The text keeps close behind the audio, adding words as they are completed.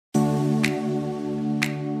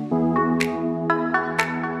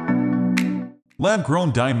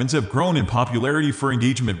Lab-grown diamonds have grown in popularity for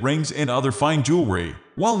engagement rings and other fine jewelry,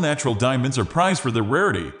 while natural diamonds are prized for their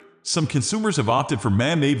rarity. Some consumers have opted for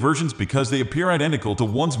man-made versions because they appear identical to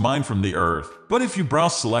ones mined from the earth. But if you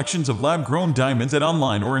browse selections of lab-grown diamonds at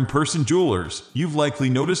online or in-person jewelers, you've likely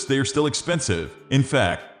noticed they are still expensive. In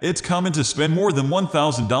fact, it's common to spend more than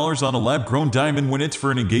 $1,000 on a lab-grown diamond when it's for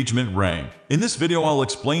an engagement ring. In this video, I'll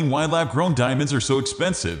explain why lab-grown diamonds are so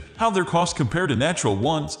expensive, how their costs compare to natural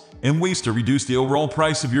ones, and ways to reduce the overall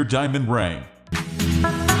price of your diamond ring.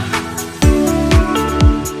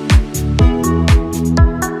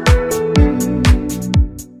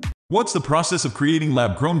 What's the process of creating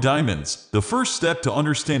lab-grown diamonds? The first step to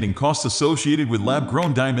understanding costs associated with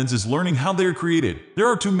lab-grown diamonds is learning how they are created. There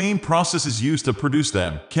are two main processes used to produce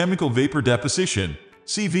them: chemical vapor deposition,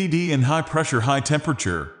 CVD, and high-pressure,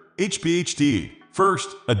 high-temperature, HPHT.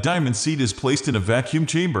 First, a diamond seed is placed in a vacuum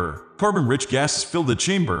chamber. Carbon-rich gases fill the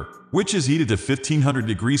chamber, which is heated to 1500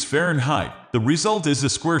 degrees Fahrenheit. The result is a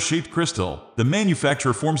square-shaped crystal. The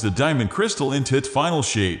manufacturer forms the diamond crystal into its final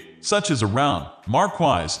shape, such as a round,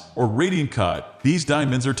 marquise, or radiant cut. These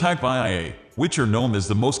diamonds are type IA, which are known as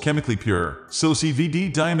the most chemically pure, so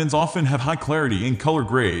CVD diamonds often have high clarity in color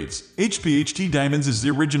grades. HPHT diamonds is the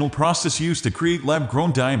original process used to create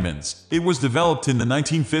lab-grown diamonds. It was developed in the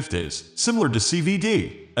 1950s. Similar to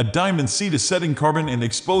CVD, a diamond seed is set in carbon and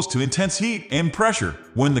exposed to intense heat and pressure.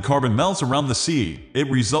 When the carbon melts around the seed, it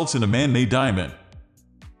results in a man-made diamond.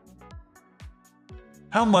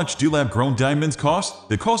 How much do lab-grown diamonds cost?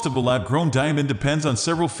 The cost of a lab-grown diamond depends on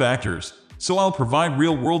several factors, so I'll provide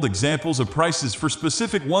real-world examples of prices for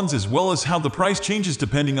specific ones as well as how the price changes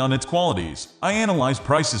depending on its qualities. I analyzed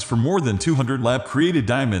prices for more than 200 lab-created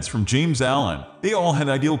diamonds from James Allen. They all had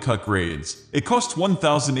ideal cut grades. It cost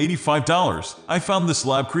 $1,085. I found this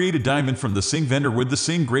lab-created diamond from the same vendor with the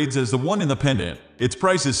same grades as the one in the pendant. Its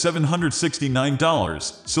price is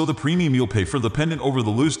 $769, so the premium you'll pay for the pendant over the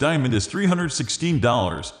loose diamond is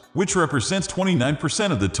 $316, which represents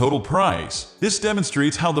 29% of the total price. This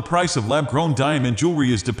demonstrates how the price of lab-grown diamond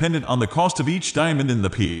jewelry is dependent on the cost of each diamond in the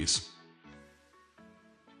piece.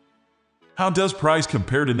 How does price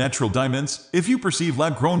compare to natural diamonds? If you perceive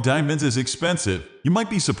lab-grown diamonds as expensive, you might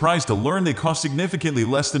be surprised to learn they cost significantly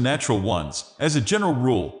less than natural ones. As a general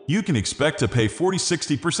rule, you can expect to pay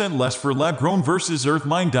 40–60% less for lab-grown versus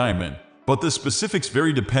earth-mined diamond, but the specifics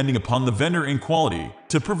vary depending upon the vendor and quality.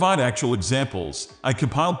 To provide actual examples, I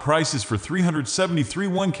compiled prices for 373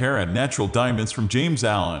 1-carat natural diamonds from James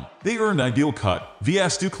Allen. They earned ideal cut,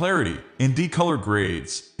 V-Astu clarity, and D-color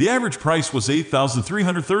grades. The average price was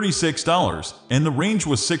 $8,336, and the range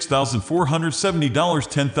was $6,470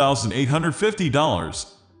 to $10,850.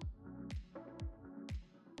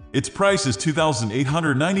 Its price is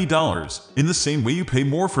 $2,890. In the same way you pay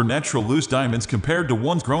more for natural loose diamonds compared to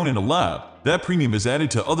ones grown in a lab, that premium is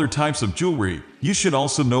added to other types of jewelry. You should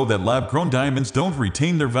also know that lab-grown diamonds don't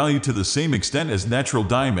retain their value to the same extent as natural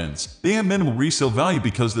diamonds. They have minimal resale value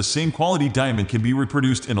because the same quality diamond can be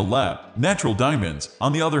reproduced in a lab. Natural diamonds,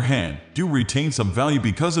 on the other hand, do retain some value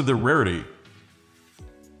because of their rarity.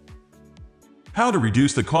 How to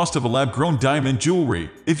reduce the cost of a lab-grown diamond jewelry?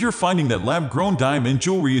 If you're finding that lab-grown diamond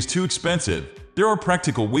jewelry is too expensive, there are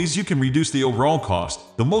practical ways you can reduce the overall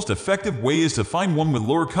cost. The most effective way is to find one with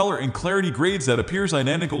lower color and clarity grades that appears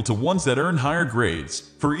identical to ones that earn higher grades.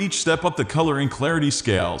 For each step up the color and clarity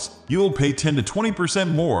scales, you will pay 10 to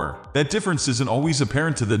 20% more. That difference isn't always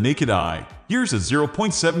apparent to the naked eye. Here's a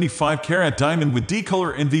 0.75 carat diamond with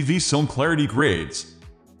D-color and VV sewn clarity grades.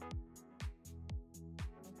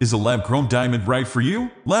 Is a lab-grown diamond right for you?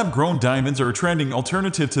 Lab-grown diamonds are a trending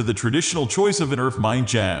alternative to the traditional choice of an earth-mined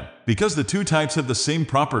gem. Because the two types have the same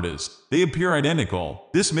properties, they appear identical.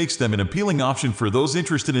 This makes them an appealing option for those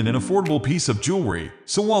interested in an affordable piece of jewelry.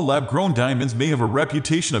 So while lab-grown diamonds may have a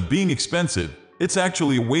reputation of being expensive, it's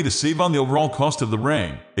actually a way to save on the overall cost of the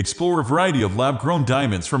ring. Explore a variety of lab-grown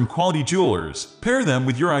diamonds from quality jewelers. Pair them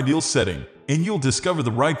with your ideal setting, and you'll discover the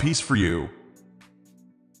right piece for you.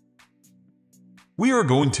 We are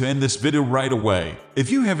going to end this video right away.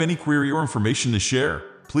 If you have any query or information to share,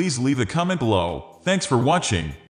 please leave a comment below. Thanks for watching.